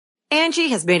Angie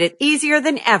has made it easier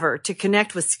than ever to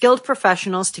connect with skilled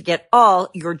professionals to get all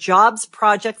your jobs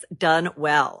projects done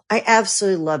well. I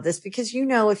absolutely love this because,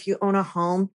 if you own a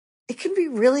home, it can be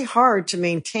really hard to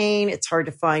maintain. It's hard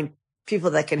to find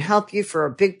people that can help you for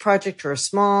a big project or a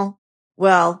small.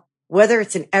 Well, whether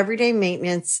it's in everyday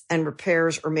maintenance and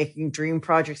repairs or making dream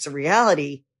projects a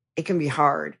reality, it can be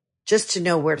hard just to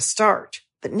know where to start.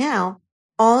 But now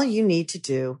all you need to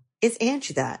do is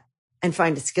Angie that and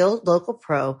find a skilled local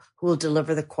pro who will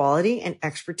deliver the quality and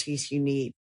expertise you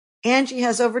need. Angie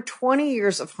has over 20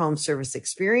 years of home service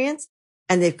experience,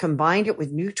 and they've combined it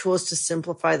with new tools to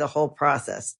simplify the whole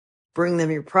process. Bring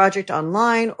them your project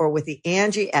online or with the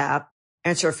Angie app,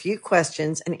 answer a few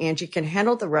questions, and Angie can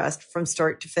handle the rest from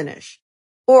start to finish.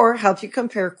 Or help you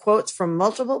compare quotes from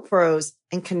multiple pros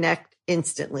and connect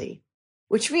instantly,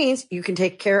 which means you can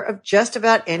take care of just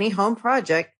about any home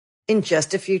project in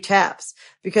just a few taps.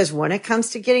 Because when it comes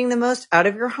to getting the most out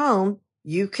of your home,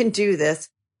 you can do this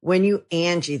when you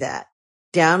Angie that.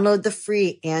 Download the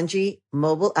free Angie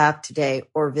mobile app today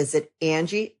or visit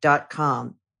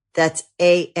Angie.com. That's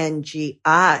ANGI.com.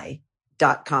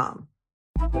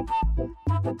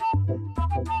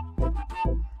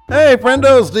 Hey,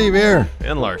 friendo, Steve here.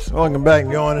 And Lars. Welcome back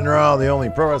to Going In Raw, the only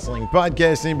pro wrestling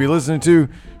podcast you need to be listening to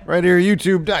right here,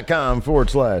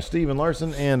 youtube.com/Steven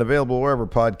Larson, and available wherever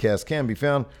podcasts can be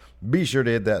found. Be sure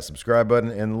to hit that subscribe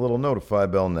button and the little notify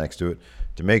bell next to it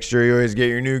to make sure you always get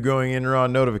your new Going In Raw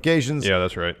notifications. Yeah,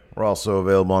 that's right. We're also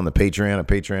available on the Patreon at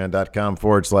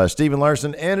patreon.com/Steven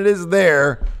Larson, and it is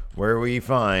there where we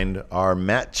find our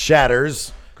Matt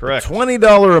Chatters. Correct.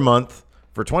 $20 a month.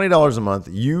 For $20 a month,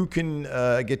 you can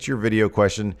get your video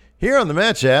question here on the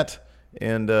Matt Chat,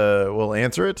 and we'll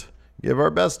answer it. Give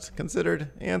our best considered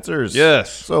answers.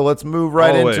 Yes. So let's move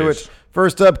right Always. into it.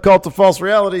 First up, Cult of False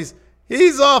Realities.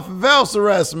 He's off of house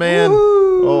arrest, man.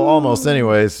 Woo-hoo. Oh, almost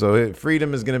anyways. So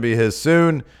freedom is going to be his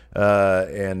soon.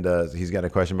 And he's got a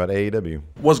question about AEW.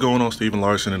 What's going on, Steven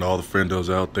Larson and all the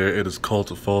friendos out there? It is Cult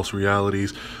of False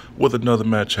Realities with another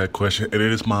Matt Chat question, and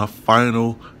it is my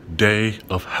final day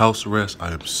of house arrest.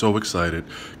 I am so excited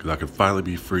because I can finally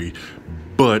be free,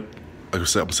 but like I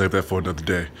said, I'm going to save that for another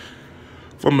day.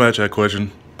 For my Matt Chat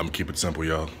question, I'm going to keep it simple,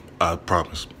 y'all. I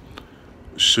promise.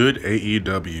 Should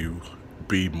AEW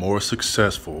be more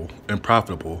successful and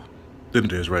profitable than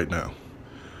it is right now?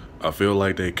 I feel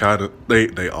like they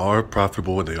are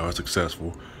profitable and they are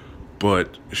successful,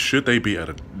 but should they be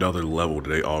at another level that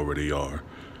they already are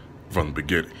from the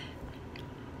beginning?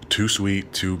 Too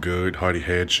sweet, too good, hearty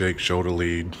handshake, shoulder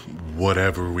lead,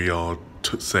 whatever we all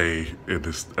say at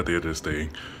the end of this thing.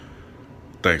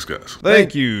 Thanks, guys.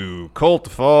 Thank you, Cult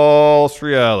of False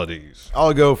Realities.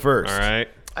 I'll go first. All right.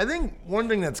 I think one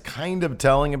thing that's kind of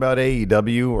telling about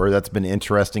AEW, or that's been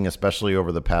interesting, especially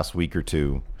over the past week or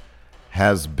two,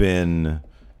 has been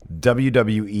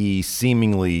WWE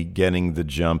seemingly getting the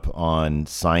jump on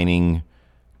signing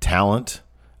talent.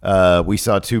 We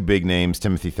saw two big names,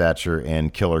 Timothy Thatcher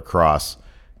and Killer Cross,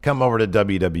 come over to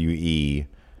WWE.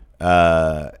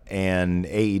 And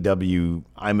AEW,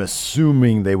 I'm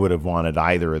assuming they would have wanted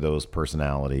either of those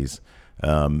personalities.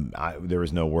 There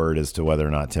was no word as to whether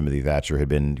or not Timothy Thatcher had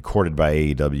been courted by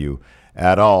AEW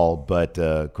at all, but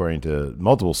according to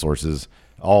multiple sources,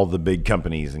 all the big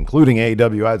companies, including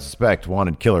AEW, I suspect,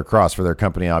 wanted Killer Cross for their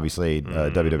company. Obviously,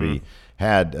 WWE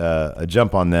had a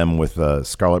jump on them with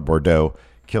Scarlett Bordeaux,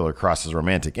 Killer Cross's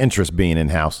romantic interest being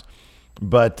in-house.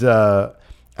 But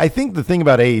I think the thing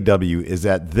about AEW is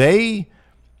that they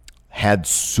had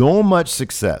so much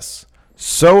success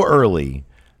so early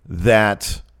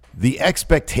that the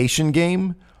expectation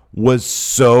game was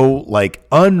so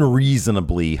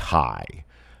unreasonably high.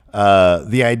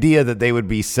 The idea that they would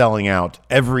be selling out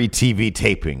every TV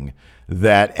taping,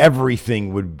 that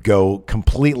everything would go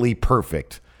completely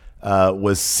perfect,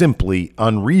 was simply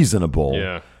unreasonable.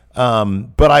 Yeah.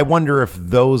 But I wonder if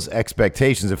those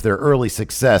expectations, if their early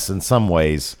success in some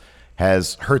ways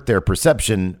has hurt their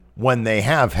perception when they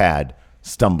have had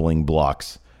stumbling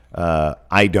blocks.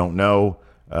 I don't know.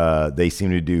 They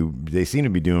seem to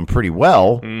be doing pretty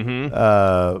well.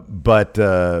 But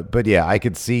yeah, I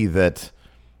could see that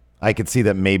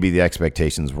maybe the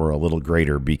expectations were a little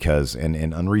greater because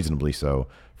and unreasonably so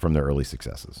from their early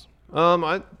successes.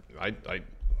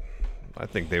 I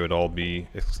think they would all be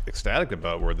ecstatic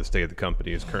about where the state of the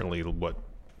company is currently.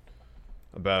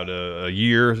 About a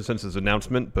year since its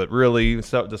announcement, but really it's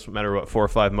just a matter of 4 or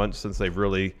 5 months since they've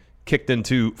really kicked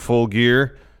into full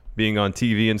gear, being on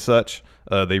TV and such.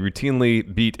 They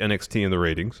routinely beat NXT in the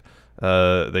ratings.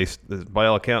 By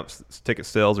all accounts, ticket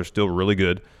sales are still really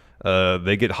good.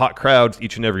 They get hot crowds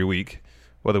each and every week.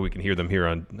 Whether we can hear them here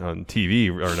on TV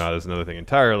or not is another thing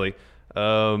entirely.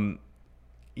 You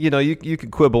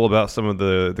could quibble about some of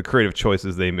the creative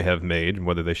choices they may have made and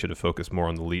whether they should have focused more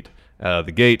on the elite out of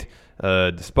the gate.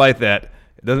 Despite that,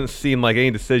 it doesn't seem like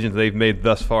any decisions they've made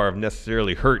thus far have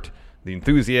necessarily hurt the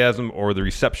enthusiasm or the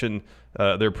reception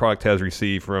their product has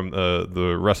received from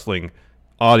the wrestling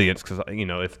audience. Because,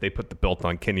 if they put the belt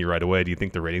on Kenny right away, do you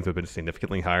think the ratings would have been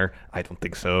significantly higher? I don't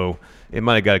think so. It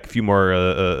might have got a few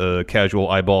more casual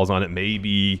eyeballs on it,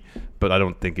 maybe, but I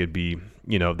don't think it'd be,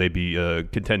 they'd be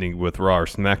contending with Raw or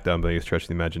SmackDown by any stretch of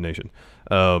the imagination.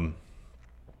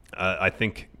 I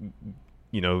think,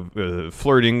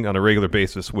 flirting on a regular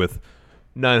basis with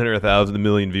 900,000 to 1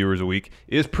 million viewers a week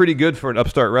is pretty good for an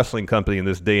upstart wrestling company in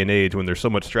this day and age when there's so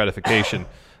much stratification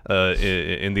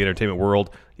in the entertainment world.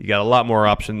 You got a lot more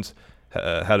options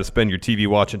how to spend your TV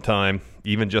watching time,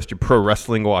 even just your pro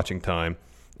wrestling watching time,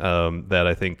 that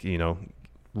I think,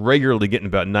 regularly getting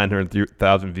about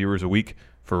 900,000 viewers a week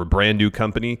for a brand new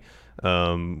company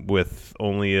with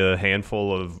only a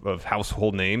handful of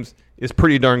household names is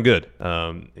pretty darn good.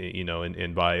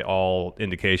 And by all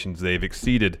indications, they've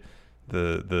exceeded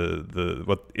the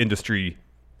what industry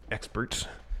experts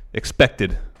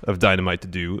expected of Dynamite to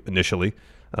do initially.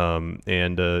 I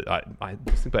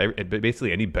think by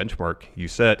basically any benchmark you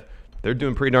set, they're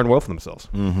doing pretty darn well for themselves.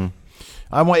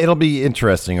 Mm-hmm. It'll be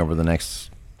interesting over the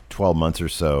next 12 months or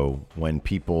so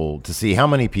to see how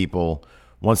many people,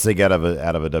 once they get out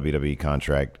of a WWE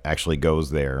contract, actually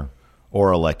goes there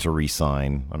or elect to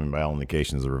re-sign. I mean, by all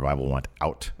indications, the Revival want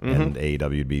out, and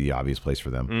AEW would be the obvious place for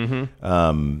them.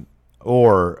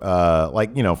 Or,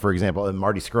 for example,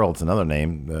 Marty Scurll, it's another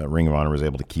name. Ring of Honor was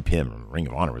able to keep him.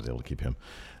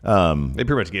 They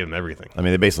pretty much gave him everything. I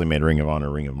mean, they basically made Ring of Honor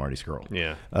Ring of Marty Scurll.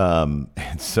 Yeah.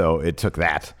 So it took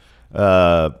that.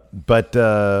 But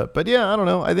yeah, I don't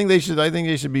know. I think they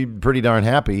should be pretty darn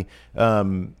happy.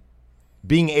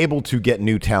 Being able to get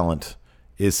new talent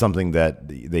is something that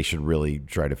they should really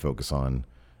try to focus on.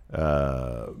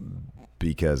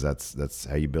 Because that's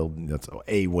how you build. That's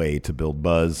a way to build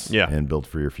buzz and build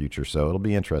for your future. So it'll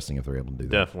be interesting if they're able to do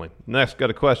that. Definitely. Next,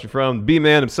 got a question from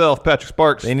B-Man himself, Patrick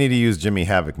Sparks. They need to use Jimmy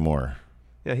Havoc more.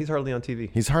 Yeah, he's hardly on TV.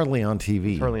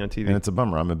 And it's a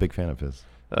bummer. I'm a big fan of his.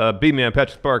 B-Man,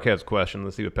 Patrick Sparks has a question.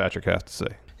 Let's see what Patrick has to say.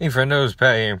 Hey, friendos,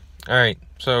 Pat here. All right,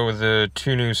 so with the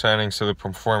 2 new signings to the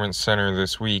Performance Center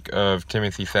this week of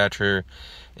Timothy Thatcher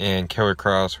and Killer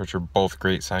Kross, which are both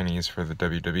great signees for the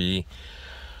WWE,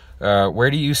 where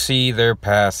do you see their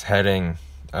paths heading?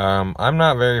 I'm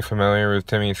not very familiar with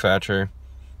Timmy Thatcher.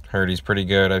 Heard he's pretty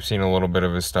good. I've seen a little bit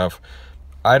of his stuff.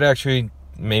 I'd actually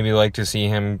maybe like to see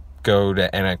him go to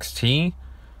NXT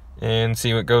and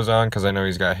see what goes on, because I know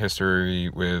he's got history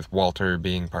with Walter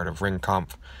being part of Ring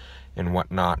Kampf and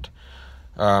whatnot.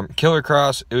 Killer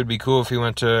Kross, it would be cool if he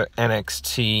went to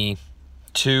NXT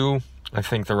 2. I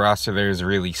think the roster there is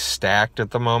really stacked at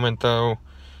the moment, though,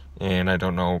 and I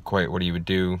don't know quite what he would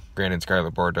do. Granted,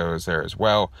 Scarlett Bordeaux is there as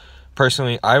well.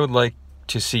 Personally, I would like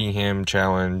to see him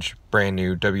challenge brand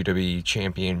new WWE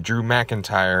champion Drew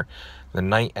McIntyre the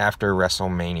night after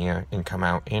WrestleMania and come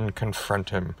out and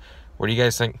confront him. What do you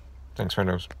guys think? Thanks,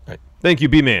 friendos. Bye. Thank you,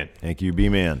 B-Man. Thank you,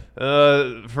 B-Man.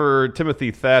 For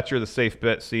Timothy Thatcher, the safe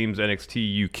bet seems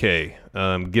NXT UK.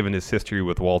 Given his history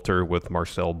with Walter, with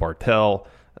Marcel Bartel,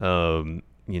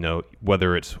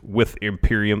 whether it's with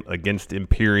Imperium, against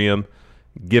Imperium,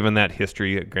 given that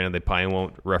history, granted they probably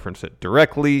won't reference it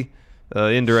directly,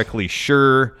 indirectly,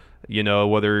 sure.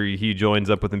 Whether he joins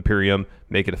up with Imperium,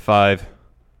 make it a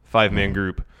five-man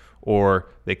group, or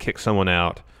they kick someone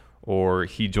out, or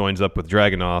he joins up with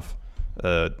Dragunov,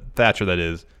 Thatcher that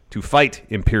is, to fight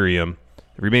Imperium.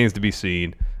 It remains to be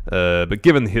seen. But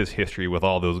given his history with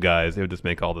all those guys, it would just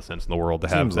make all the sense in the world to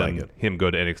have him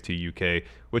go to NXT UK,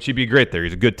 which he'd be great there.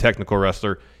 He's a good technical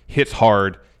wrestler, hits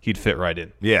hard, he'd fit right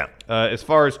in. Yeah. As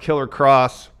far as Killer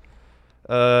Kross,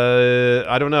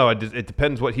 I don't know. It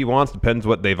depends what he wants, depends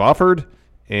what they've offered.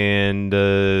 And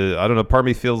I don't know, part of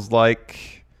me feels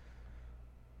like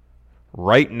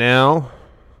right now,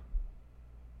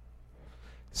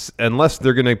 unless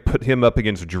they're going to put him up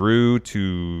against Drew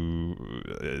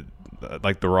to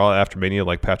like the Raw after Mania,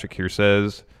 like Patrick here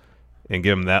says, and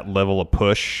give him that level of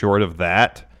push. Short of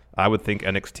that, I would think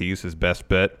NXT is his best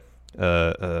bet.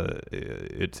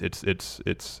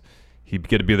 He'd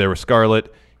get to be there with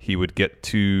Scarlett. He would get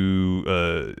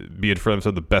to be in front of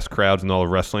some of the best crowds in all of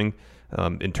wrestling.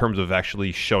 In terms of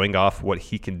actually showing off what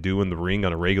he can do in the ring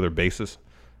on a regular basis,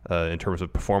 in terms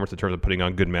of performance, in terms of putting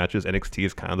on good matches, NXT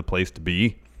is kind of the place to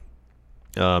be.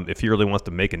 If he really wants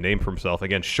to make a name for himself,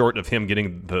 again, short of him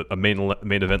getting a main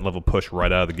event level push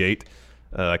right out of the gate,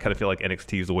 I kind of feel like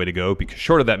NXT is the way to go because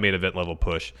short of that main event level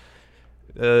push,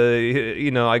 there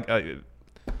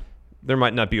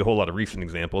might not be a whole lot of recent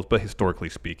examples, but historically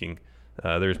speaking,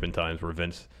 there's been times where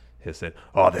Vince has said,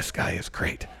 "Oh, this guy is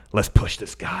great. Let's push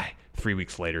this guy." 3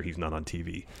 weeks later, he's not on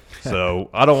TV. So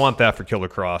I don't want that for Killer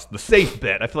Cross. The safe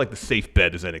bet, I feel like the safe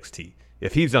bet is NXT.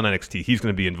 If he's on NXT, he's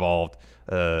going to be involved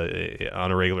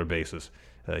on a regular basis.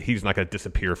 He's not going to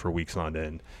disappear for weeks on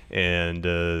end. And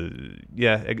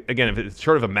again, if it's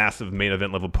short of a massive main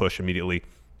event level push immediately,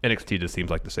 NXT just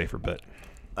seems like the safer bet.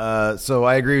 So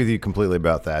I agree with you completely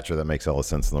about Thatcher. That makes all the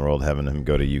sense in the world having him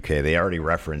go to UK. They already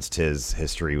referenced his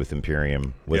history with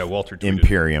Imperium. Walter tweeted.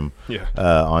 Imperium. Yeah.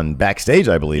 On Backstage,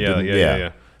 I believe.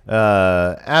 Yeah.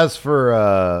 As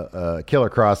for Killer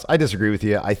Cross, I disagree with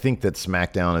you. I think that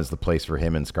SmackDown is the place for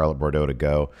him and Scarlett Bordeaux to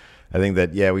go. I think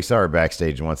that, we saw her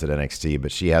backstage once at NXT,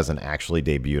 but she hasn't actually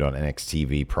debuted on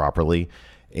NXT properly.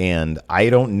 And I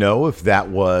don't know if that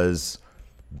was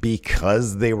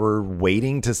because they were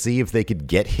waiting to see if they could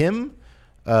get him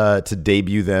to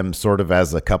debut them sort of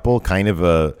as a couple, kind of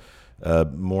a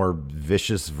more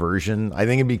vicious version. I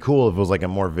think it'd be cool if it was like a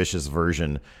more vicious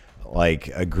version, like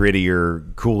a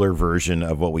grittier, cooler version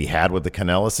of what we had with the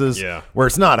Kanellises, where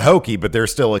it's not hokey, but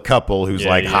there's still a couple who's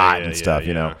hot and stuff,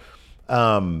 you know.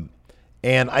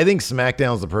 And I think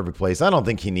SmackDown's the perfect place. I don't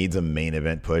think he needs a main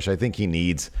event push. I think he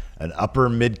needs an upper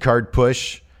mid-card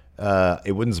push.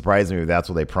 It wouldn't surprise me if that's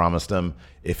what they promised him.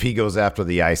 If he goes after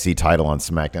the IC title on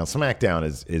SmackDown, SmackDown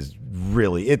is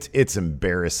really it's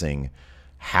embarrassing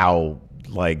how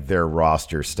like their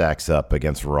roster stacks up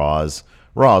against Raw's.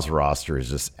 Raw's roster is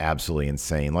just absolutely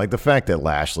insane. Like the fact that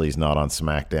Lashley's not on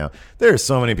SmackDown. There are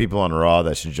so many people on Raw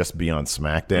that should just be on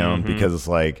SmackDown because it's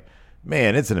like,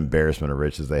 man, it's an embarrassment of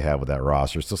riches they have with that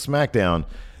roster. So SmackDown,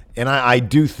 and I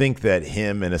do think that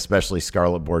him and especially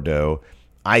Scarlett Bordeaux,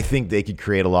 I think they could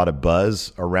create a lot of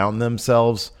buzz around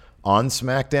themselves on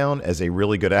SmackDown as a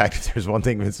really good act. There's one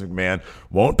thing Vince McMahon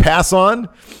won't pass on.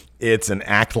 It's an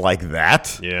act like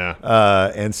that. Yeah.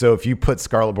 And so if you put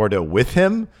Scarlett Bordeaux with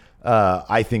him,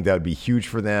 I think that would be huge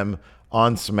for them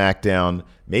on SmackDown.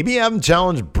 Maybe have him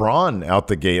challenge Braun out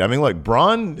the gate. I mean, look,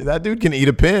 Braun, that dude can eat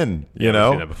a pin, you know?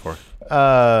 I've seen that before.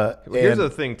 Here's the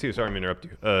thing, too. Sorry to interrupt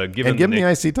you. Give him the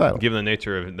IC title. Given the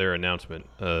nature of their announcement,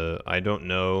 I don't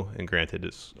know, and granted,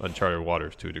 it's uncharted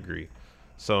waters to a degree.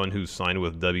 Someone who's signed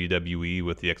with WWE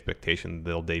with the expectation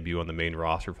they'll debut on the main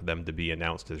roster for them to be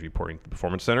announced as reporting to the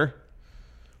Performance Center.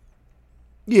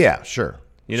 Yeah, sure.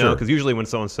 You know, because usually when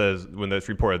someone says, when that's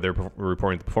reported, they're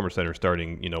reporting to the Performance Center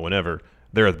starting, whenever.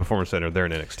 They're at the Performance Center. They're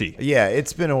in NXT. Yeah,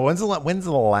 it's been when's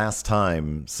the last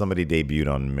time somebody debuted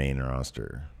on main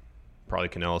roster? Probably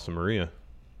Kanellis and Maria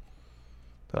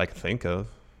that I can think of.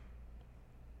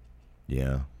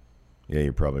 Yeah,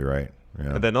 you're probably right.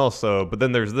 Yeah. And then but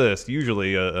then there's this.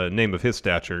 Usually a name of his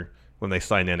stature, when they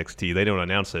sign NXT, they don't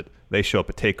announce it. They show up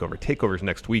at TakeOver. TakeOver's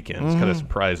next weekend. It's kind of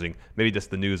surprising. Maybe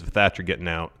just the news of Thatcher getting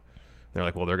out. They're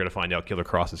like, well, they're going to find out Killer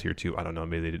Cross is here too. I don't know.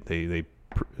 Maybe they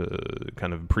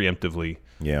kind of preemptively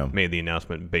made the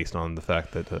announcement based on the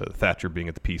fact that Thatcher being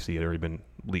at the PC had already been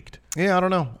leaked. Yeah, I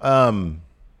don't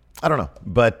know.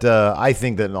 But I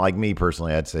think that, like me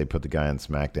personally, I'd say put the guy on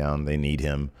SmackDown. They need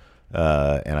him.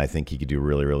 And I think he could do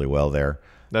really, really well there.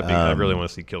 I really want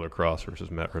to see Killer Cross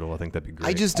versus Matt Riddle. I think that'd be great.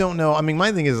 I just don't know. I mean,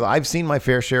 my thing is I've seen my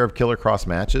fair share of Killer Cross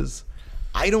matches.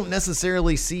 I don't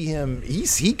necessarily see him.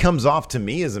 He comes off to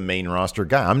me as a main roster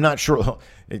guy. I'm not sure.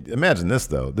 Imagine this,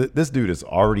 though. This dude is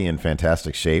already in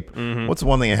fantastic shape. What's the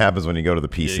one thing that happens when you go to the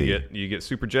PC? Yeah, you get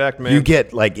super jacked, man. You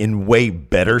get like in way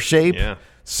better shape. Yeah.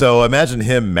 So imagine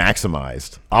him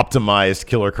optimized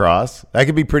Killer Cross. That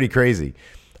could be pretty crazy.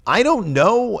 I don't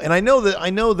know, and I know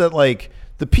that like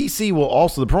the PC will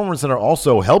also, the Performance Center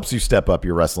also helps you step up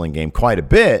your wrestling game quite a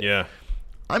bit. Yeah.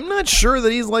 I'm not sure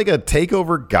that he's like a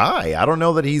takeover guy. I don't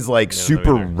know that he's like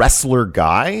super wrestler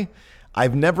guy.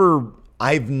 I've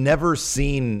never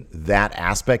seen that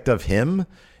aspect of him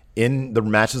in the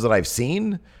matches that I've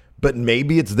seen, but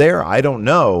maybe it's there. I don't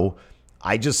know.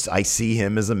 I see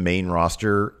him as a main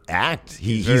roster act.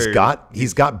 He's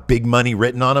got big money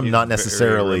written on him, not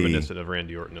necessarily reminiscent of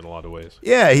Randy Orton in a lot of ways.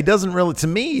 Yeah, he doesn't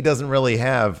really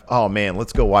have, oh man,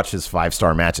 let's go watch his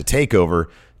 5-star match at TakeOver.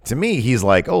 To me, he's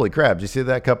like, holy crap, did you see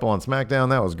that couple on SmackDown?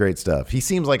 That was great stuff. He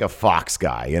seems like a Fox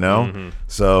guy, you know?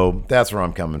 So that's where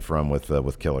I'm coming from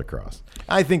with Killer Cross.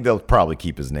 I think they'll probably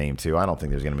keep his name, too. I don't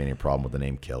think there's going to be any problem with the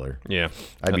name Killer. Yeah.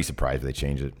 I'd be surprised if they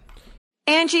change it.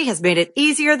 Angie has made it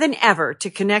easier than ever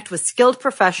to connect with skilled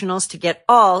professionals to get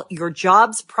all your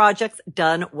jobs projects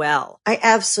done well. I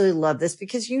absolutely love this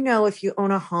because, if you own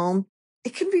a home,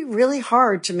 it can be really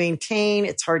hard to maintain.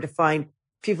 It's hard to find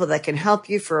People that can help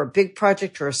you for a big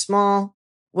project or a small.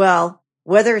 Well,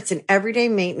 whether it's in everyday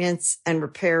maintenance and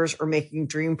repairs or making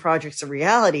dream projects a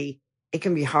reality, it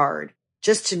can be hard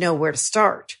just to know where to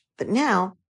start. But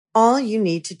now, all you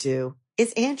need to do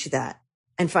is Angie that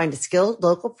and find a skilled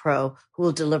local pro who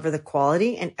will deliver the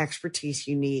quality and expertise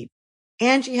you need.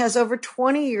 Angie has over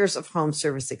 20 years of home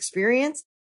service experience,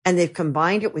 and they've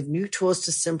combined it with new tools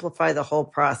to simplify the whole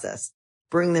process.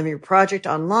 Bring them your project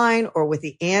online or with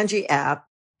the Angie app,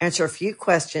 answer a few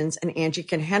questions, and Angie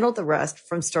can handle the rest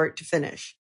from start to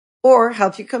finish. Or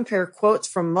help you compare quotes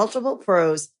from multiple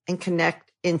pros and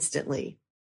connect instantly,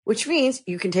 which means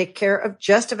you can take care of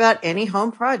just about any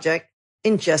home project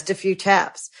in just a few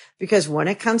taps. Because when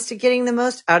it comes to getting the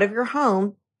most out of your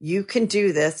home, you can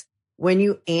do this when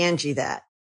you Angie that.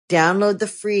 Download the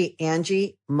free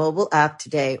Angie mobile app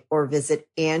today or visit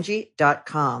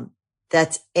Angie.com.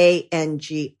 That's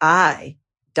ANGI.com.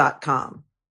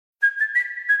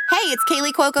 Hey, it's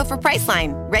Kaylee Cuoco for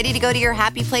Priceline. Ready to go to your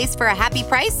happy place for a happy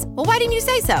price? Well, why didn't you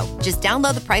say so? Just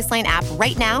download the Priceline app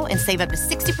right now and save up to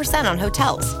 60% on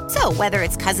hotels. So whether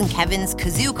it's Cousin Kevin's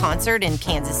Kazoo Concert in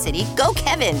Kansas City, go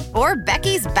Kevin, or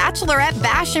Becky's Bachelorette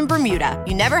Bash in Bermuda,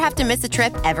 you never have to miss a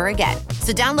trip ever again.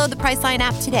 So download the Priceline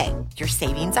app today. Your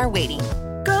savings are waiting.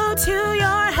 Go to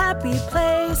your happy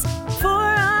place for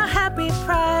a happy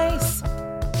price.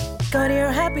 Go to your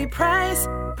happy price,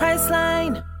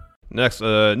 Priceline. Next,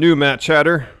 new Matt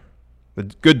Chatter, the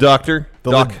good doctor.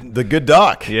 The good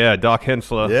doc. Yeah, Doc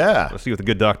Hensla. Yeah. Let's see what the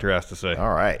good doctor has to say.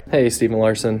 All right. Hey, Stephen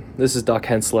Larson. This is Doc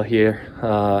Hensla here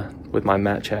with my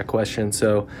Matt Chat question.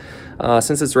 So,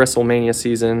 since it's WrestleMania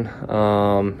season,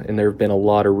 and there have been a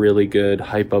lot of really good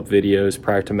hype-up videos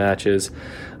prior to matches,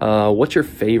 what's your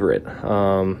favorite?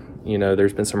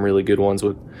 There's been some really good ones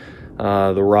with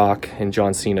The Rock and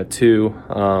John Cena 2,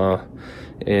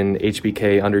 and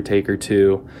HBK Undertaker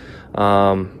 2.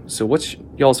 So what's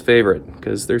y'all's favorite?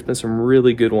 Because there's been some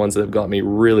really good ones that have got me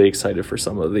really excited for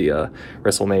some of the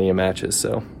WrestleMania matches.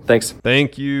 So thanks.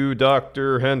 Thank you,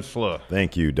 Dr. Hensla.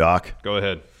 Thank you, Doc. Go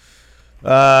ahead.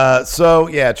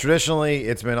 Traditionally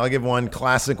it's been, I'll give one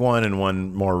classic one and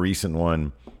one more recent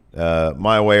one.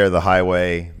 My Way or the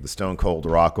Highway, the Stone Cold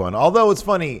Rock one. Although it's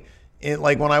funny,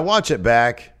 when I watch it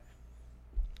back,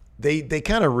 they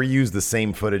kind of reuse the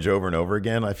same footage over and over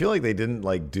again. I feel like they didn't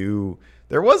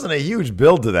there wasn't a huge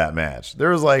build to that match. There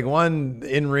was one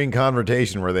in-ring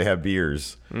confrontation where they have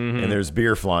beers and there's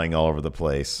beer flying all over the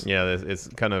place. Yeah, it's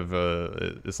kind of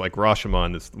it's like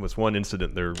Rashomon. This was one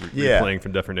incident they're replaying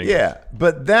from different angles. Yeah,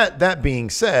 but that being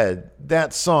said,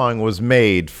 that song was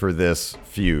made for this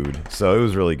feud, so it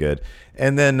was really good.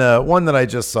 And then one that I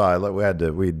just saw,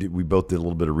 we both did a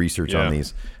little bit of research on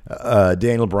these.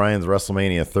 Daniel Bryan's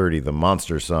WrestleMania 30, the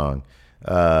Monster song,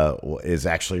 is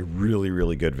actually really,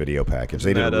 really good video package.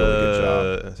 They did a really good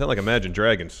job. It sounded like Imagine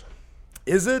Dragons.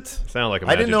 Is it? Sounded like Imagine Dragons.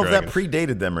 I didn't know if that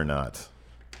predated them or not.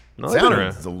 No,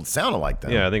 it sounded like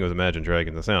them. Yeah, I think it was Imagine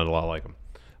Dragons. It sounded a lot like them.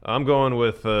 I'm going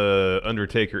with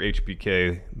Undertaker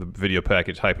HBK, the video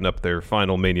package, hyping up their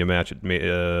final Mania match at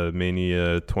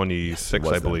Mania 26,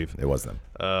 I believe. It was them.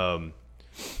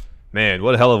 Man,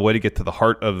 what a hell of a way to get to the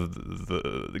heart of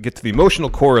get to the emotional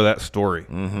core of that story.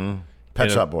 Mm-hmm.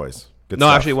 Pet Shop Boys. Good no,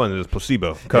 stuff. actually, it wasn't. It was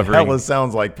Placebo covering. Hell,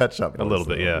 sounds like Pet Shop Boys. A little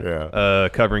bit, yeah.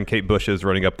 Covering Kate Bush's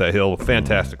Running Up That Hill.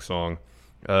 Fantastic song.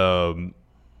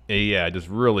 Just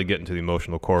really getting to the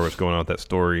emotional core of what's going on with that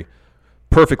story.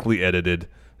 Perfectly edited.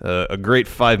 A great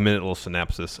 5-minute little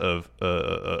synopsis of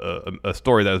a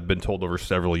story that has been told over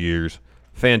several years.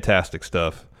 Fantastic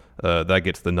stuff. That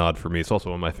gets the nod for me. It's also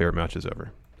one of my favorite matches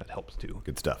ever. That helps too.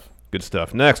 Good stuff. Good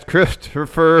stuff. Next,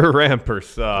 Christopher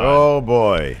Rampersad. Oh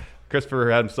boy, Christopher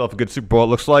had himself a good Super Bowl. It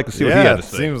looks like. Let's see what he had to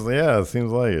say. Seems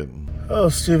like it. Oh,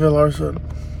 Stephen Larson.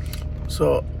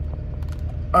 So,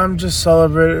 I'm just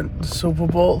celebrating the Super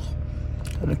Bowl.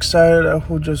 I'm excited at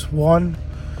who just won.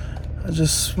 I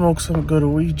just smoked some good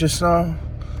weed just now.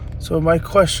 So my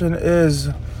question is,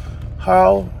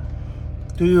 how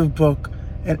do you book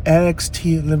an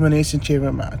NXT Elimination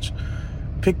Chamber match?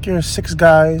 Pick your 6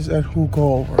 guys and who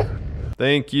go over.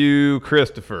 Thank you,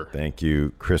 Christopher.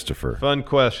 Fun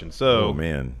question. So, oh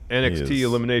man, NXT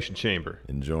Elimination Chamber.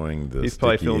 Enjoying the He's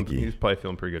probably feeling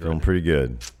pretty good. Pretty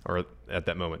good. Or at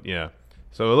that moment, yeah.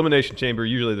 So Elimination Chamber,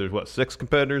 usually there's 6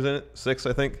 competitors in it? 6,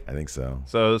 I think? I think so.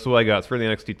 So this is what I got. It's for the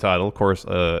NXT title. Of course,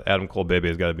 Adam Cole Baby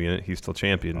has got to be in it. He's still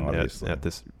champion at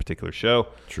this particular show.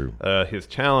 True. His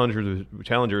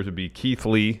challengers would be Keith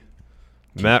Lee,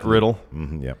 Matt Riddle,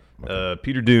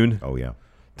 Peter Dunne. Oh, yeah.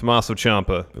 Tommaso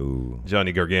Ciampa. Ooh.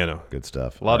 Johnny Gargano. Good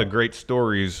stuff. A lot of great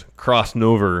stories crossing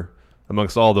over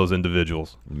amongst all those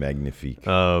individuals. Magnifique.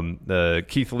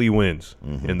 Keith Lee wins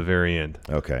in the very end.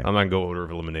 Okay. I'm not going to go order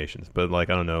of eliminations, but like,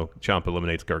 I don't know, Ciampa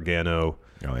eliminates Gargano.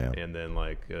 Oh, yeah. And then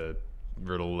like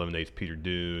Riddle eliminates Peter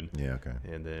Dune. Yeah, okay.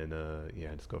 And then,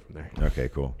 just go from there. Okay,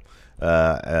 cool.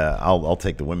 I'll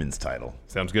take the women's title.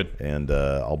 Sounds good. And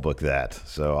I'll book that.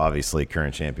 So obviously,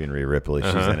 current champion Rhea Ripley,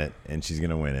 she's in it, and she's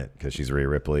going to win it because she's Rhea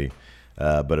Ripley.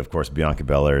 But of course, Bianca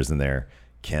Belair is in there.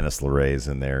 Candice LeRae's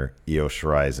in there. Io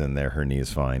Shirai's in there. Her knee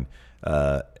is fine.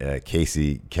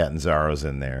 Casey Catanzaro's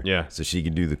in there. Yeah. So she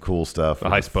can do the cool stuff. The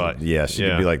high spot. Yeah, she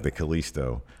could be like the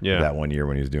Kalisto. Yeah. That one year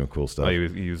when he was doing cool stuff. Oh,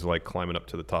 he was like climbing up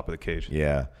to the top of the cage.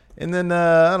 Yeah. And then,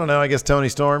 I don't know, I guess Toni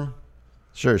Storm.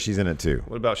 Sure, she's in it too.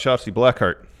 What about Shotzi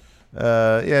Blackheart?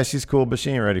 Yeah, she's cool, but she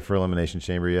ain't ready for Elimination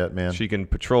Chamber yet, man. She can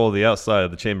patrol the outside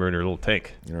of the chamber in her little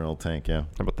tank. In her little tank, yeah. How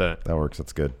about that? That works.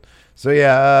 That's good. So,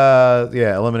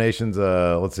 yeah, eliminations.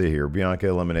 Let's see here. Bianca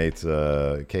eliminates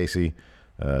Casey.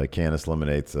 Candice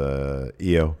eliminates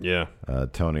Io. Yeah.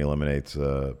 Tony eliminates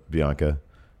Bianca.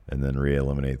 And then Rhea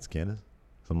eliminates Candice.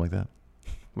 Something like that.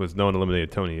 Was no one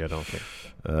eliminated Tony yet, I don't think.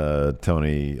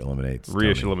 Tony eliminates Rhea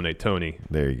Tony. should eliminate Tony.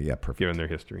 There you go. Yeah, perfect. Given their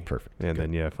history. Perfect. And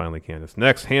Good. then, finally Candice.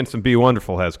 Next, Handsome Be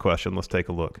Wonderful has a question. Let's take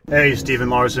a look. Hey, Stephen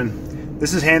Larson.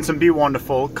 This is Handsome Be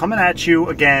Wonderful coming at you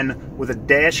again with a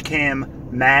dash cam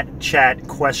Matt chat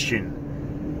question.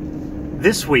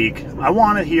 This week, I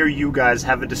want to hear you guys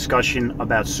have a discussion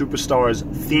about Superstar's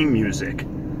theme music,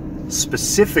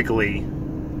 specifically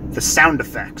the sound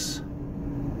effects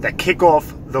that kick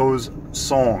off those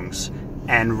songs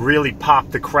and really pop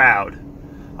the crowd.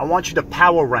 I want you to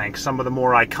power rank some of the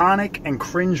more iconic and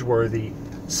cringeworthy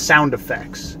sound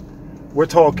effects. We're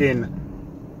talking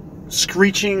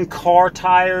screeching car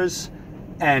tires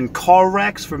and car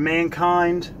wrecks for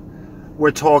Mankind.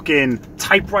 We're talking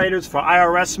typewriters for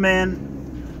IRS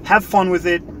Man. Have fun with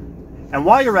it. And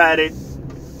while you're at it,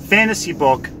 fantasy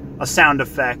book a sound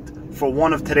effect for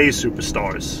one of today's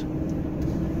superstars.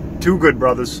 Too good,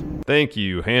 brothers. Thank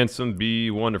you, Handsome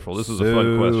Be Wonderful. This was a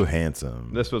fun question.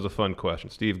 Handsome. This was a fun question.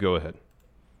 Steve, go ahead.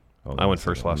 I went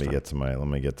first last time. Let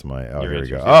me get to my. Oh, Your here we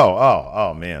go. answers,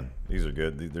 Oh, man, these are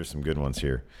good. There's some good ones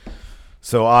here.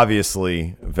 So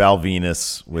obviously, Val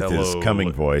Venus with his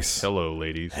coming voice. Hello,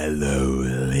 ladies. Hello,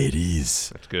 ladies.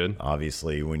 That's good.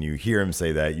 Obviously, when you hear him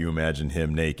say that, you imagine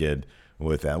him naked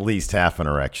with at least half an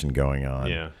erection going on.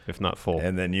 Yeah, if not full.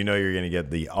 And then you know you're going to get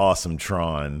the awesome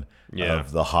Tron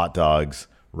of the hot dogs,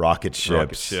 rocket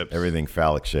ships, everything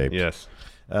phallic shaped. Yes.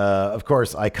 Of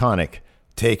course, iconic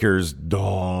Taker's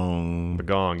dong. The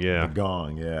gong, yeah. The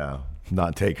gong, yeah.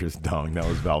 Not Taker's dong. That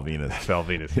was Val Venus. Val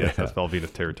Venus, yes. That's Val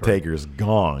Venus territory. Taker's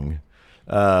gong.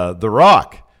 The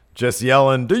Rock just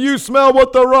yelling, "Do you smell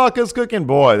what The Rock is cooking?"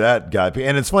 Boy, that guy.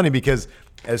 And it's funny because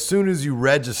as soon as you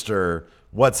register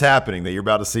what's happening, that you're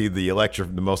about to see the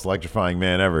most electrifying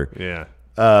man ever. Yeah.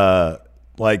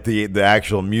 Like the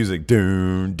actual music,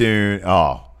 doon, doon.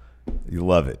 Oh, you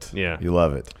love it. Yeah. You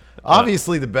love it.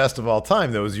 Obviously, the best of all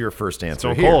time, though, is your first answer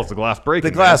So here. cool. It's the glass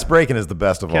breaking. The glass breaking is the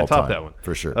best of all time. Can't top that one.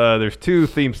 For sure. There's two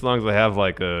theme songs that have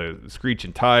like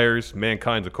screeching tires.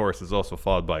 Mankind's, of course, is also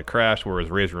followed by Crash,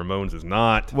 whereas Razor Ramon's is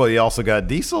not. Well, you also got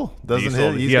Diesel, doesn't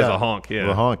Diesel, he? He has a honk, yeah.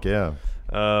 The honk, yeah.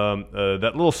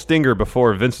 That little stinger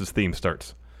before Vince's theme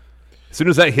starts. As soon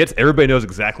as that hits, everybody knows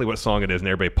exactly what song it is, and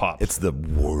everybody pops. It's the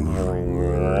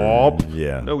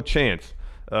yeah. No chance.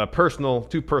 Two personal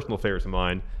favorites of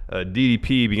mine.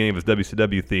 DDP, beginning of his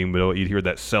WCW theme, but you'd hear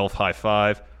that self high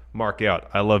five. Mark out.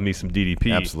 I love me some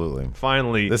DDP. Absolutely.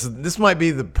 Finally, this might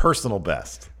be the personal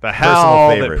best. The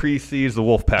howl that precedes the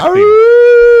Wolfpack theme.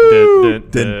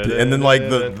 And then like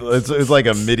it's like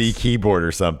a MIDI keyboard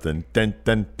or something. Yeah,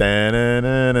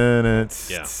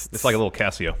 it's like a little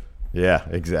Casio. Yeah,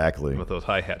 exactly. With those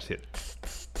hi-hats hit.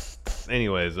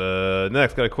 Anyways,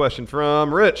 next got a question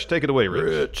from Rich. Take it away,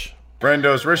 Rich.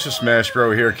 Brendo's Rich the Smash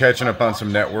Bro here, catching up on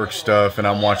some network stuff, and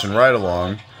I'm watching Ride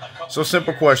Along. So,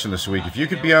 simple question this week. If you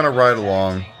could be on a ride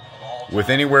along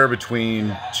with anywhere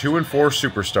between 2 and 4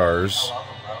 superstars,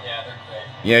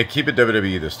 yeah, keep it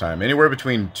WWE this time, anywhere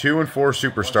between 2 and 4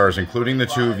 superstars, including the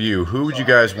two of you, who would you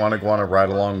guys want to go on a ride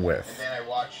along with?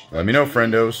 Let me know,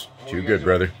 friendos. Too good,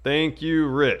 brother. Thank you,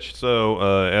 Rich. So,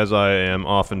 as I am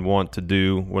often wont to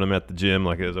do when I'm at the gym,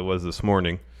 like as I was this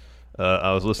morning,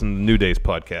 I was listening to the New Day's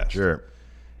podcast. Sure.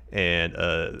 And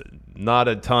not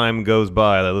a time goes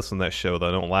by that I listen to that show that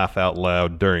I don't laugh out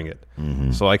loud during it.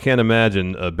 Mm-hmm. So I can't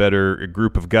imagine a better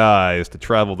group of guys to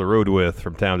travel the road with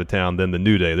from town to town than the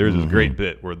New Day. There's this great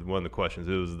bit where one of the questions,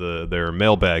 it was their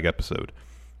mailbag episode,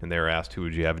 and they were asked, who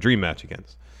would you have a dream match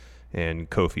against? And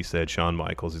Kofi said Shawn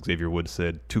Michaels. Xavier Woods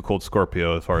said Too Cold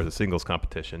Scorpio as far as the singles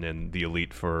competition, and the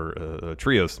Elite for a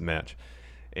trios match.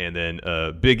 And then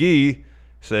Big E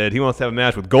said he wants to have a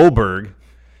match with Goldberg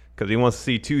because he wants to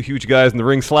see two huge guys in the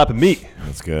ring slapping meat.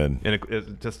 That's good. And it's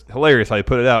just hilarious how he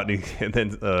put it out. And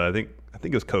then I think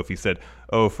it was Kofi said,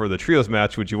 "Oh, for the trios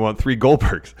match, would you want 3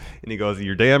 Goldbergs?" And he goes,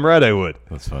 "You're damn right I would."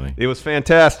 That's funny. It was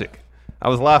fantastic. I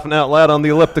was laughing out loud on the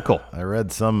elliptical. I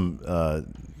read some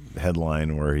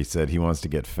headline where he said he wants to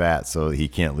get fat so he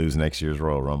can't lose next year's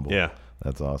Royal Rumble. Yeah.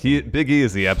 That's awesome. Big E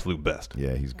is the absolute best.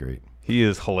 Yeah, he's great. He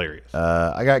is hilarious.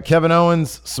 I got Kevin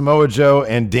Owens, Samoa Joe,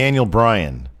 and Daniel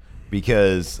Bryan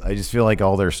because I just feel like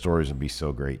all their stories would be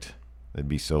so great. It'd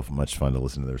be so much fun to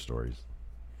listen to their stories.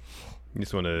 You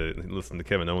just want to listen to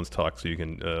Kevin Owens talk so you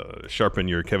can sharpen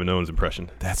your Kevin Owens impression.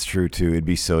 That's true, too. It'd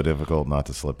be so difficult not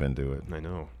to slip into it. I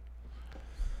know.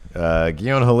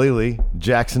 Guillaume Halili,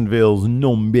 Jacksonville's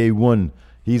number 1.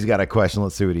 He's got a question.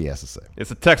 Let's see what he has to say.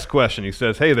 It's a text question. He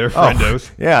says, "Hey there,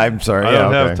 friendos." Yeah, I'm sorry. I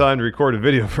don't have time to record a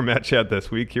video for Matt Chat this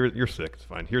week. You're sick. It's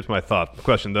fine. Here's my thought. The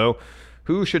question, though.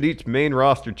 Who should each main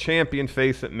roster champion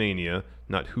face at Mania?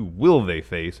 Not who will they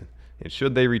face, and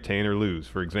should they retain or lose?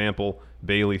 For example,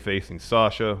 Bayley facing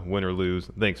Sasha, win or lose.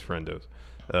 Thanks, friendos.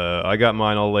 I got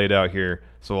mine all laid out here,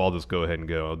 so I'll just go ahead and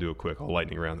go. I'll do a quick. I'll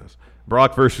lightning round this.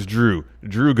 Brock versus Drew.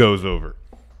 Drew goes over.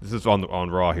 This is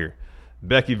on Raw here.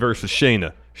 Becky versus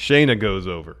Shayna. Shayna goes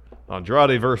over.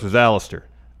 Andrade versus Alistair.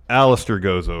 Alistair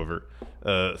goes over.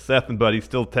 Seth and Buddy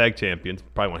still tag champions.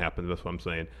 Probably won't happen. That's what I'm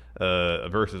saying.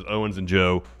 Versus Owens and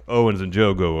Joe. Owens and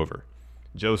Joe go over.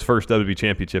 Joe's first WWE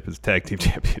championship is tag team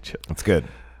championship. That's good.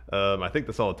 I think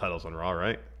that's all the titles on Raw,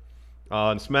 right?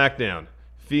 On SmackDown,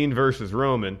 Fiend versus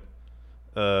Roman.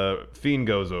 Fiend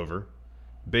goes over.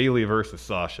 Bayley versus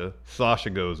Sasha. Sasha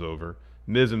goes over.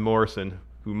 Miz and Morrison,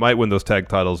 who might win those tag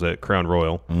titles at Crown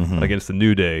Royal against the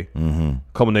New Day.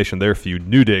 Culmination of their feud.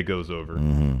 New Day goes over.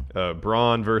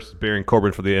 Braun versus Baron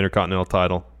Corbin for the Intercontinental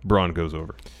title. Braun goes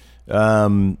over.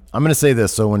 I'm going to say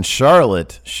this. So when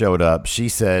Charlotte showed up, she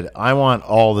said, "I want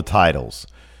all the titles."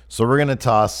 So we're going to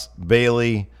toss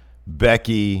Bayley,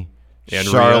 Becky, and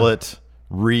Charlotte,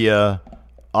 Rhea,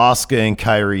 Asuka, and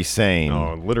Kairi Sane.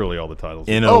 Oh, literally all the titles.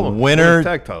 In a winner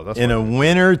tag title. That's in a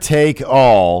winner take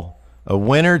all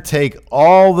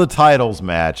the titles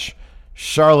match.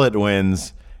 Charlotte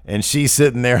wins, and she's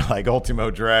sitting there like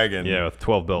Ultimo Dragon. Yeah, with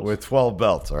 12 belts. With 12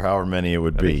 belts, or however many it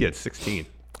would be. I think he had 16.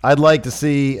 I'd like to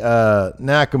see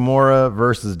Nakamura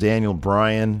versus Daniel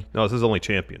Bryan. No, this is only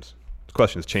champions. The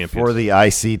question is champions. For the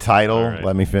IC title. Right.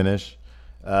 Let me finish.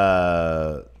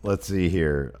 Let's see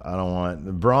here.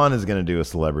 Braun is going to do a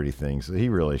celebrity thing, so he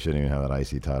really shouldn't even have that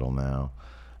IC title now.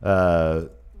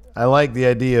 I like the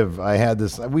idea of,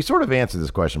 we sort of answered this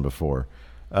question before.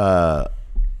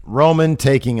 Roman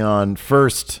taking on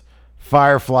first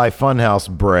Firefly Funhouse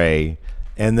Bray,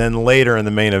 and then later in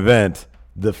the main event,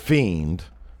 The Fiend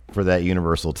for that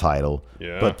Universal title.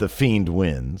 Yeah. But The Fiend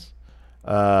wins.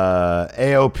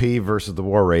 AOP versus the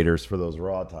War Raiders for those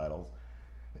Raw titles.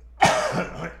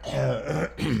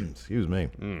 Excuse me.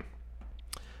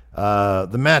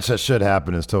 The match that should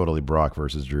happen is totally Brock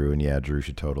versus Drew, and yeah, Drew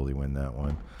should totally win that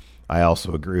one. I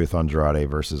also agree with Andrade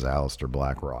versus Alistair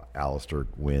Black. Alistair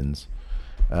wins.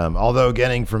 Although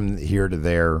getting from here to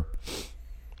there,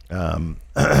 I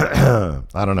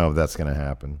don't know if that's going to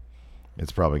happen.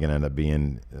 It's probably going to end up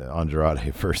being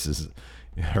Andrade versus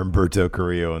Humberto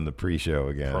Carrillo in the pre-show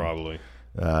again. Probably.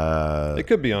 It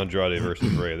could be Andrade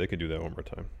versus Ray. They could do that one more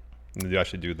time. And they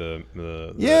actually do the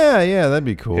that'd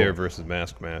be cool. Hair versus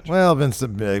mask match. Well, Vince,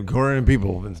 according to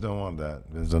people, Vince don't want that.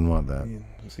 Vince doesn't want that.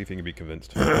 Let's see if he can be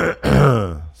convinced.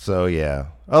 So yeah.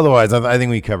 Otherwise, I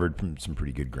think we covered some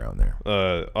pretty good ground there.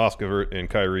 Asuka and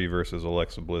Kairi versus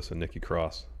Alexa Bliss and Nikki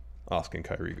Cross. Asuka and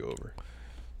Kairi go over.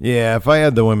 Yeah, if I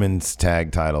had the women's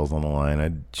tag titles on the line,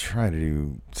 I'd try to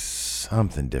do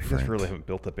something different. They just really haven't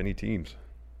built up any teams.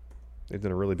 They've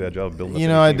done a really bad job of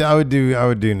building. I would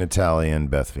do Natalya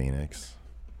and Beth Phoenix,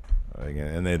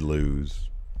 and they'd lose.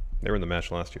 They were in the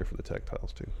match last year for the tag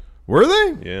titles too. Were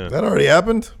they? Yeah, that already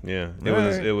happened. Yeah,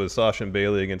 it was Sasha and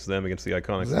Bayley against them against the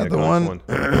Iconics. Is that the one?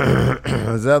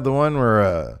 Is that the one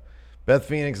where Beth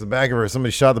Phoenix, somebody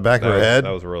shot the back of her head?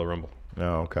 That was a Royal Rumble.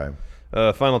 Oh, okay.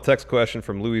 Final text question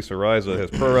from Luis Ariza. Has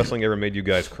pro wrestling ever made you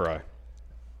guys cry?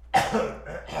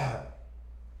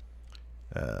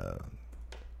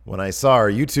 When I saw our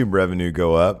YouTube revenue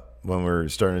go up when we were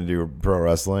starting to do pro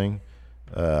wrestling,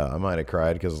 I might have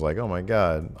cried because I was like, oh my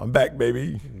God, I'm back,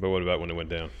 baby. But what about when it went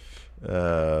down?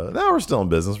 No, we're still in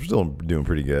business. We're still doing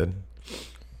pretty good.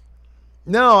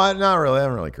 No, not really. I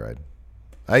haven't really cried.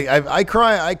 I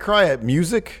cry at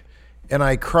music and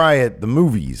I cry at the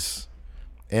movies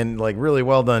and like really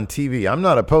well done TV. I'm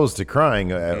not opposed to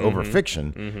crying over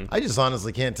fiction. I just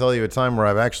honestly can't tell you a time where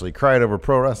I've actually cried over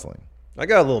pro wrestling. I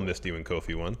got a little misty when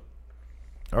Kofi won.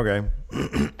 Okay.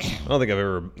 I don't think I've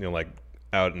ever, like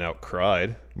out and out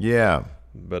cried. Yeah.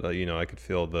 But, I could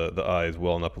feel the eyes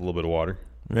welling up a little bit of water.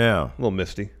 Yeah. A little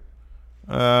misty.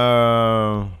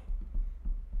 Yeah,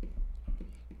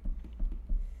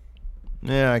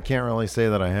 I can't really say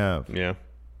that I have. Yeah.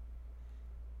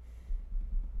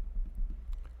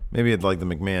 Maybe it's like the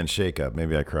McMahon shakeup.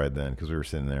 Maybe I cried then because we were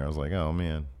sitting there. I was like, oh,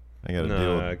 man. I got to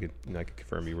deal with it. I could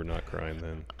confirm you were not crying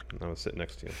then. I was sitting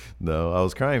next to you. No, I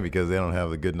was crying because they don't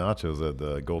have the good nachos at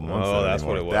the Golden One. Oh, that's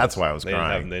anymore. what it was. That's why I was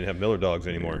crying. They didn't have Miller Dogs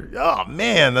anymore. Oh,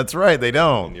 man, that's right. They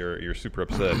don't. And you're super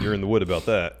upset. You're in the wood about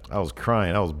that. I was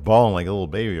crying. I was bawling like a little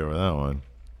baby over that one.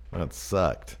 That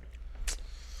sucked.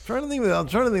 I'm trying to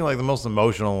think like the most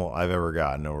emotional I've ever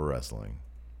gotten over wrestling.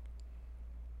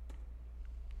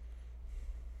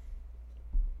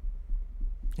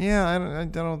 Yeah, I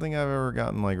don't think I've ever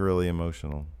gotten like really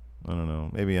emotional. I don't know.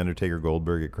 Maybe Undertaker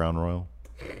Goldberg at Crown Royal.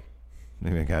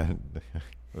 Maybe I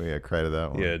cried at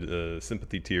that one. Yeah,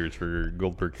 sympathy tears for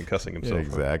Goldberg concussing himself. Yeah,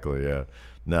 exactly. Yeah.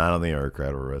 No, I don't think I ever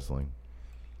cried over wrestling.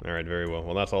 All right, very well.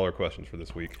 Well, that's all our questions for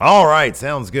this week. All right,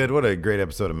 sounds good. What a great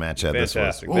episode of Matt Chat this was.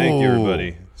 Fantastic. Thank you,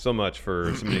 everybody, so much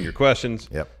for submitting your questions.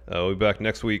 Yep. We'll be back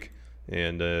next week.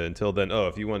 And until then,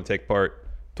 if you want to take part,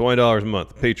 $20 a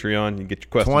month, Patreon. You can get your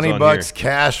questions on $20 here.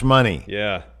 cash money.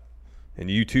 Yeah.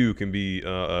 And you, too, can be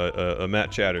a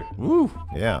Matt Chatter. Woo.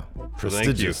 Yeah. So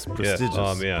Prestigious. thank you.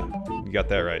 Prestigious. Yeah. You got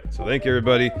that right. So thank you,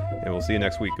 everybody. And we'll see you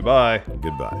next week. Goodbye.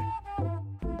 Goodbye.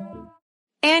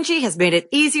 Angie has made it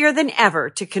easier than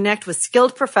ever to connect with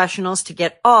skilled professionals to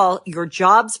get all your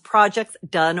jobs projects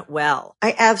done well.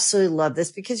 I absolutely love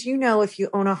this because, if you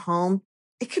own a home,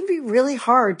 it can be really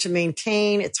hard to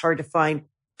maintain. It's hard to find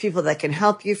people that can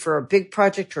help you for a big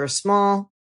project or a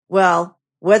small. Well,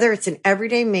 whether it's in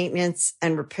everyday maintenance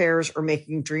and repairs or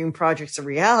making dream projects a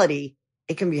reality,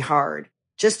 it can be hard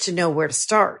just to know where to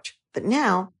start. But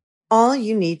now all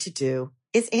you need to do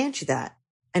is Angie that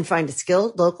and find a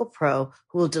skilled local pro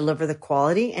who will deliver the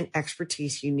quality and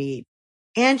expertise you need.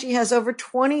 Angie has over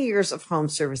 20 years of home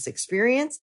service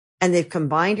experience, and they've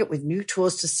combined it with new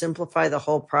tools to simplify the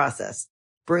whole process.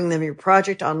 Bring them your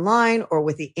project online or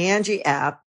with the Angie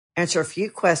app, answer a few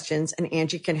questions, and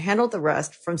Angie can handle the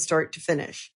rest from start to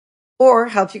finish. Or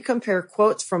help you compare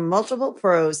quotes from multiple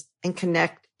pros and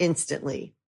connect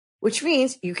instantly, which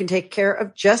means you can take care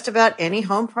of just about any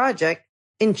home project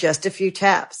in just a few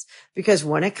taps. Because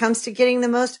when it comes to getting the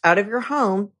most out of your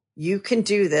home, you can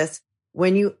do this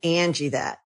when you Angie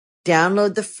that.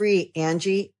 Download the free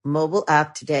Angie mobile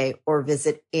app today or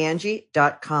visit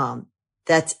Angie.com.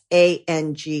 That's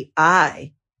ANGI.com.